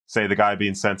say the guy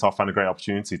being sent off had a great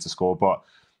opportunity to score. But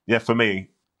yeah, for me,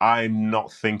 I'm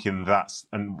not thinking that's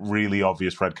a really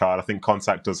obvious red card. I think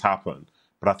contact does happen,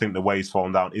 but I think the way he's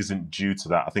fallen down isn't due to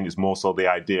that. I think it's more so the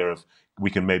idea of we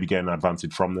can maybe get an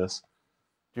advantage from this.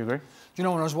 Do you agree? Do you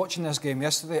know, when I was watching this game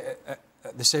yesterday,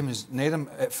 the same as Nathan,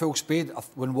 at full speed,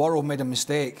 when Worrell made a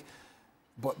mistake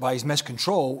but by his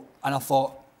miscontrol, and I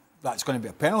thought that's going to be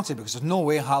a penalty because there's no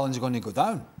way Haaland's going to go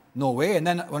down. No way. And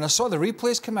then when I saw the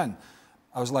replays come in,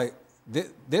 I was like,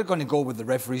 they're going to go with the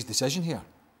referee's decision here.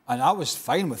 And I was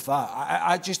fine with that.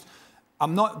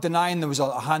 I'm not denying there was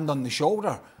a hand on the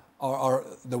shoulder or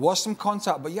there was some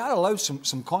contact, but you had allowed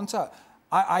some contact.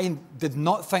 I did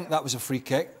not think that was a free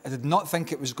kick. I did not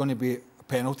think it was going to be a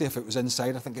penalty if it was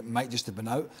inside. I think it might just have been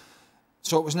out.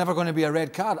 So it was never going to be a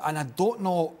red card. And I don't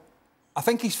know, I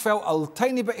think he's felt a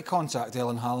tiny bit of contact,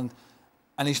 Erling Haaland,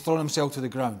 and he's thrown himself to the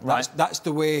ground. Right. That's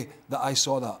the way that I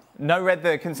saw that. No red,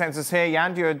 the consensus here.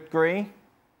 Jan, do you agree?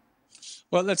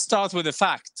 Well, let's start with the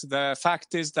fact. The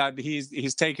fact is that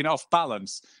he's taken off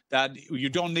balance, that you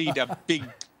don't need a big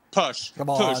push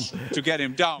to get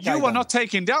him down. You were not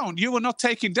taken down. You were not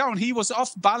taken down. He was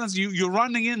off balance. You're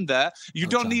running in there. You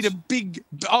don't need a big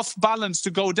off balance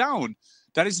to go down.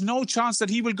 There is no chance that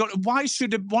he will go. Why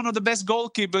should one of the best goal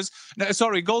getters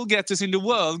in the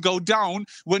world go down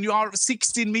when you are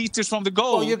 16 meters from the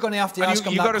goal? Well, you're going to have to ask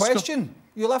him that question.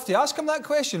 You'll have to ask him that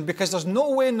question because there's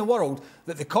no way in the world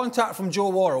that the contact from Joe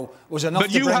Worrell was enough to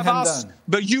bring him down.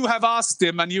 But you have asked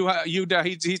him, and he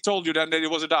told you that it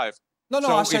was a dive. No,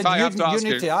 I said you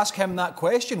need to ask him that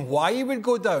question, why he would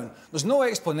go down. There's no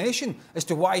explanation as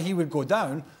to why he would go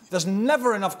down. There's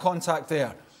never enough contact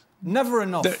there. Never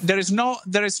enough. There is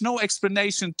no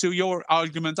explanation to your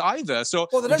argument either. So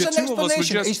well, there is an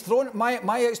explanation. He's thrown.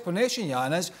 My explanation,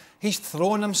 Jan, is he's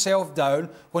thrown himself down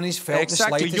when he's felt the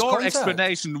slightest your contact.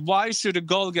 Explanation. Why should a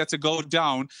goal getter go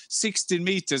down 16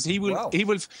 meters? He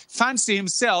will fancy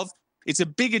himself. It's a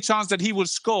bigger chance that he will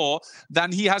score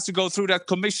than he has to go through that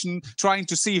commission trying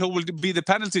to see who will be the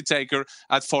penalty taker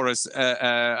at Forest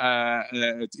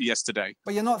yesterday.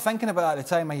 But you're not thinking about that at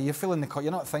the time. You're feeling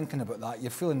you're not thinking about that.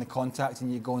 You're feeling the contact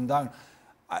and you're going down.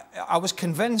 I was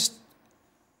convinced,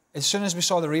 as soon as we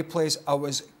saw the replays, I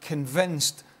was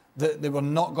convinced that they were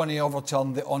not going to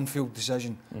overturn the on-field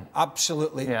decision.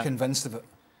 Absolutely convinced of it.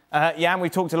 Jan, we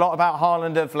talked a lot about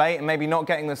Haaland of late and maybe not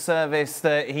getting the service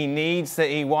that he needs, that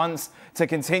he wants to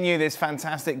continue this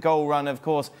fantastic goal run, of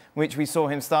course, which we saw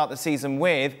him start the season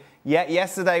with. Yet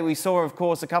yesterday we saw, of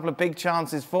course, a couple of big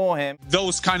chances for him.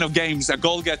 Those kind of games a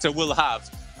goal-getter will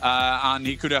have, and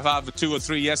he could have had 2 or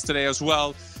 3 yesterday as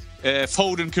well.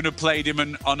 Foden could have played him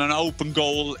on an open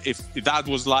goal if that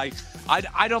was like.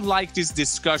 I don't like this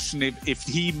discussion if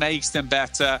he makes them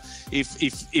better,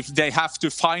 if they have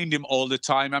to find him all the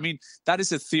time. I mean, that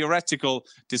is a theoretical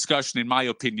discussion in my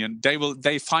opinion.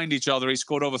 They find each other. He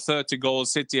scored over 30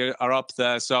 goals. City are up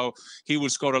there, so he will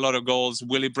score a lot of goals.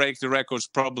 Will he break the records?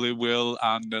 Probably will,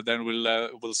 and then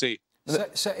we'll see.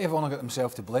 City have only got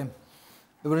themselves to blame.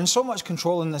 They were in so much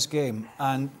control in this game,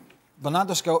 and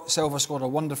Bernardo Silva scored a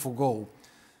wonderful goal.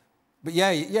 But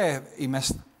yeah, he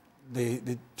missed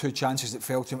the 2 chances that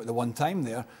fell to him at the one time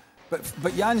there.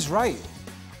 But Jan's right.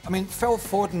 I mean, Phil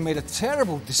Foden made a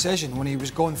terrible decision when he was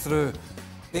going through.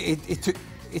 He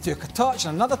took a touch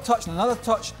and another touch and another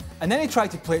touch, and then he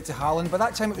tried to play it to Haaland. By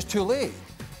that time, it was too late.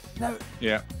 Now,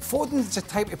 Foden's the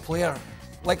type of player,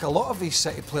 like a lot of these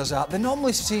City players are. They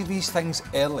normally see these things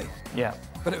early. Yeah.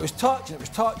 But it was touch and it was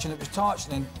touch and it was touch.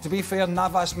 And to be fair,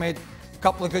 Navas made a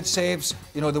couple of good saves.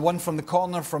 You know, the one from the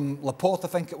corner from Laporte, I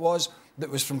think it was. That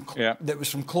was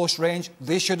from close range.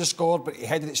 They should have scored, but he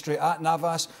headed it straight at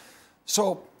Navas.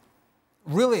 So,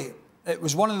 really, it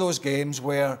was one of those games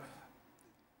where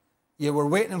you were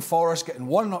waiting in Forest, getting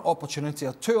 1 opportunity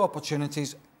or 2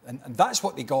 opportunities, and that's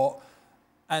what they got.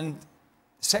 And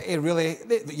City really,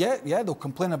 they'll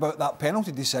complain about that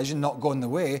penalty decision not going the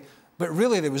way, but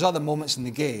really there was other moments in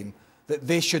the game that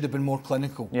they should have been more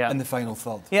clinical in the final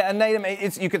third. Yeah, and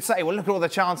Nathan, you could say, well, look at all the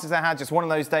chances they had, just one of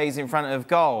those days in front of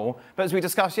goal. But as we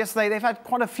discussed yesterday, they've had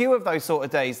quite a few of those sort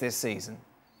of days this season.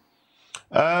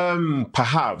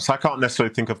 Perhaps. I can't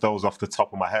necessarily think of those off the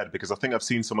top of my head because I think I've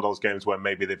seen some of those games where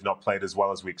maybe they've not played as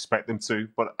well as we expect them to.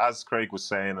 But as Craig was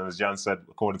saying, and as Jan said,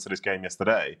 according to this game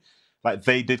yesterday, like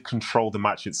they did control the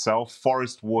match itself.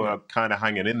 Forest were kind of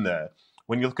hanging in there.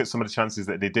 When you look at some of the chances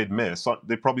that they did miss,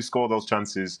 they probably scored those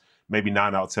chances maybe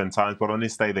 9 out of 10 times, but on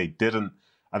this day they didn't.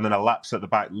 And then a lapse at the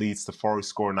back leads to Forest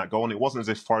scoring that goal. And it wasn't as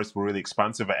if Forest were really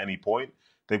expansive at any point.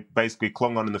 They basically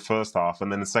clung on in the first half. And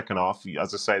then the second half,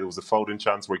 as I say, there was a Foden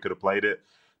chance where he could have played it.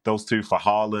 Those 2 for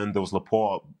Haaland. There was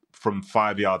Laporte from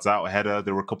 5 yards out, a header.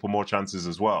 There were a couple more chances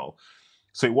as well.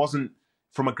 So it wasn't,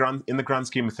 in the grand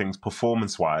scheme of things,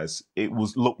 performance-wise, it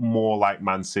looked more like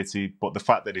Man City. But the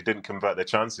fact that they didn't convert their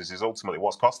chances is ultimately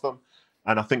what's cost them.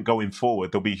 And I think going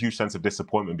forward, there'll be a huge sense of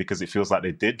disappointment because it feels like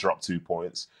they did drop 2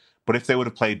 points. But if they would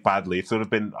have played badly, if they would have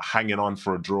been hanging on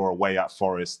for a draw away at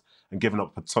Forest and given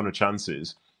up a ton of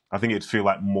chances, I think it'd feel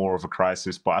like more of a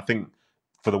crisis. But I think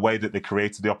for the way that they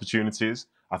created the opportunities,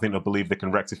 I think they'll believe they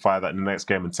can rectify that in the next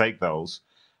game and take those.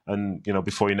 And,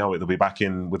 before you know it, they'll be back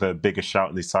in with a bigger shout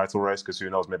in this title race because who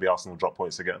knows, maybe Arsenal will drop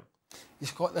points again.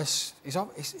 He's got this,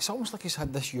 it's almost like he's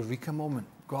had this eureka moment,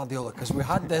 Guardiola, because we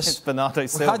had this... It's Bernardo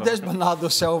Silva. We had this Bernardo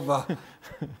Silva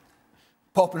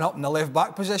popping up in the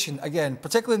left-back position, again,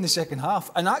 particularly in the second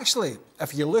half. And actually,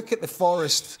 if you look at the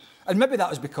Forest, and maybe that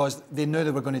was because they knew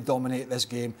they were going to dominate this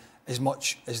game as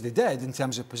much as they did in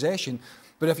terms of possession,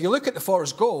 but if you look at the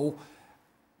Forest goal,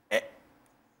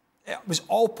 it was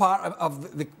all part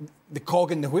of the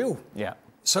cog in the wheel. Yeah.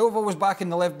 Silva was back in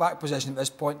the left-back position at this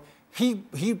point. He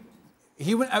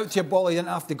went out to a ball he didn't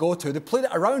have to go to. They played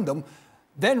it around him.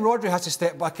 Then Rodri has to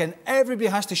step back in. Everybody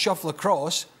has to shuffle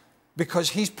across because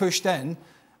he's pushed in.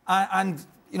 And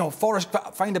Forest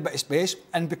find a bit of space.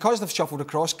 And because they've shuffled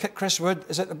across, Chris Wood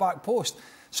is at the back post.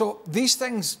 So these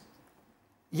things,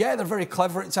 yeah, they're very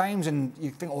clever at times. And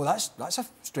you think, oh, that's a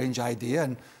strange idea.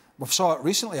 And we've saw it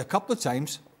recently a couple of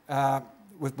times.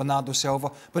 With Bernardo Silva.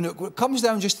 But when it comes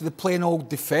down just to the plain old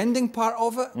defending part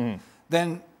of it,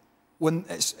 then when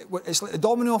it's like the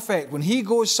domino effect. When he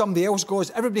goes, somebody else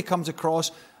goes, everybody comes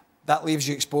across, that leaves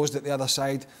you exposed at the other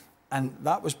side. And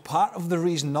that was part of the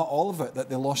reason, not all of it, that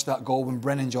they lost that goal when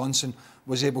Brennan Johnson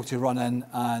was able to run in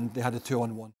and they had a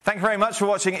 2-on-1. Thank you very much for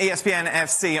watching ESPN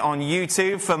FC on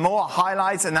YouTube. For more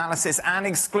highlights, analysis and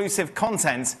exclusive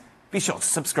content, be sure to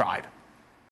subscribe.